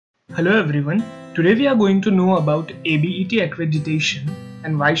Hello everyone, today we are going to know about ABET accreditation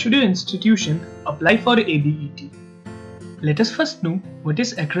and why should your institution apply for ABET. Let us first know what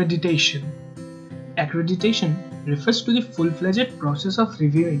is accreditation. Accreditation refers to the full-fledged process of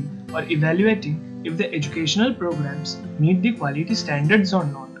reviewing or evaluating if the educational programs meet the quality standards or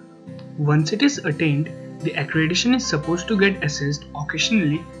not. Once it is attained, the accreditation is supposed to get assessed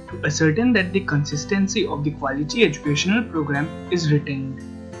occasionally to ascertain that the consistency of the quality educational program is retained.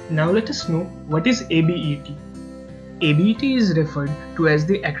 Now let us know what is ABET. ABET is referred to as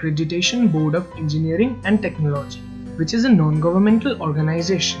the Accreditation Board of Engineering and Technology, which is a non-governmental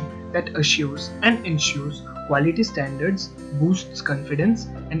organization that assures and ensures quality standards, boosts confidence,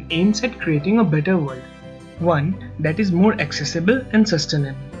 and aims at creating a better world, one that is more accessible and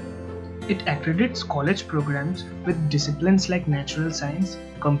sustainable. It accredits college programs with disciplines like natural science,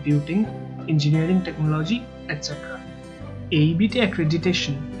 computing, engineering technology, etc. ABET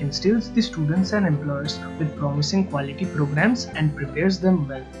accreditation instills the students and employers with promising quality programs and prepares them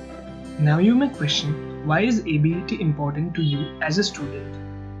well. Now you may question, why is ABET important to you as a student?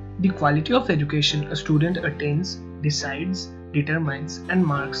 The quality of education a student attains, decides, determines and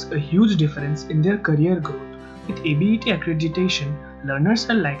marks a huge difference in their career growth. With ABET accreditation, learners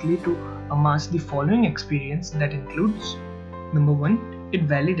are likely to amass the following experience that includes: Number 1. It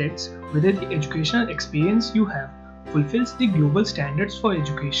validates whether the educational experience you have fulfills the global standards for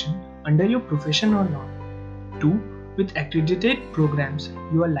education under your profession or not. 2. With accredited programs,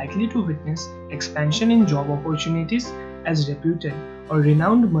 you are likely to witness expansion in job opportunities as reputed or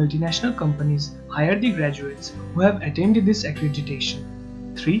renowned multinational companies hire the graduates who have attained this accreditation.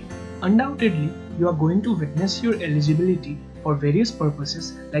 3. Undoubtedly, you are going to witness your eligibility for various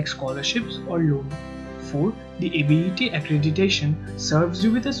purposes like scholarships or loan. 4. The ABET accreditation serves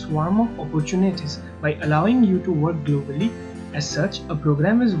you with a swarm of opportunities by allowing you to work globally. As such, a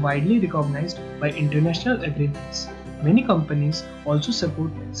program is widely recognized by international agreements. Many companies also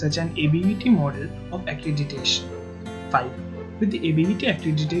support such an ABET model of accreditation. 5. With the ABET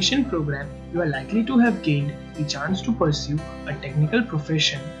accreditation program, you are likely to have gained the chance to pursue a technical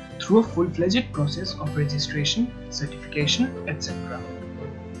profession through a full-fledged process of registration, certification, etc.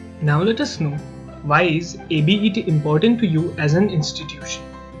 Now let us know, why is ABET important to you as an institution?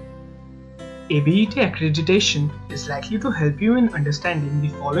 ABET accreditation is likely to help you in understanding the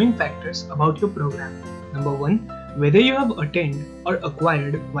following factors about your program. Number 1. Whether you have attained or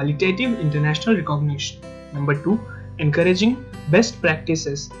acquired qualitative international recognition. Number 2. Encouraging best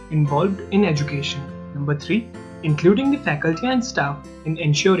practices involved in education. Number 3. Including the faculty and staff in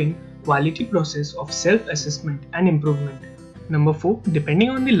ensuring quality process of self-assessment and improvement. Number 4. Depending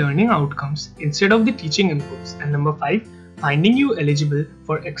on the learning outcomes instead of the teaching inputs. And number 5. Finding you eligible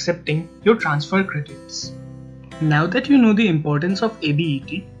for accepting your transfer credits. Now that you know the importance of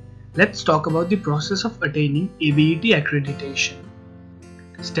ABET, let's talk about the process of attaining ABET accreditation.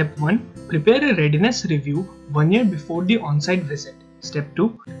 Step 1. Prepare a readiness review 1 year before the on-site visit. Step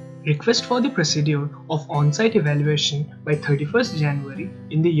 2. Request for the procedure of on-site evaluation by 31st January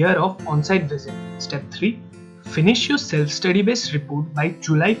in the year of on-site visit. Step 3. Finish your self-study based report by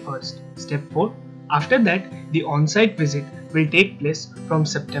July 1st. Step 4. After that, the on-site visit will take place from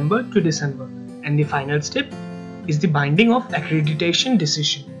September to December. And the final step is the binding of accreditation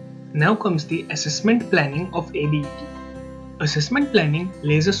decision. Now comes the assessment planning of ABET. Assessment planning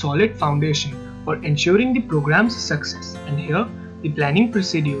lays a solid foundation for ensuring the program's success, and here the planning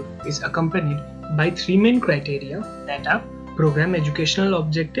procedure is accompanied by 3 main criteria, that are program educational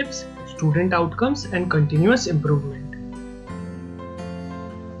objectives, student outcomes and continuous improvement.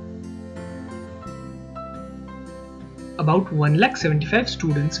 About 175,000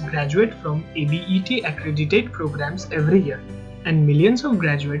 students graduate from ABET accredited programs every year, and millions of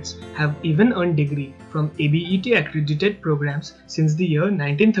graduates have even earned degree from ABET accredited programs since the year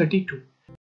 1932.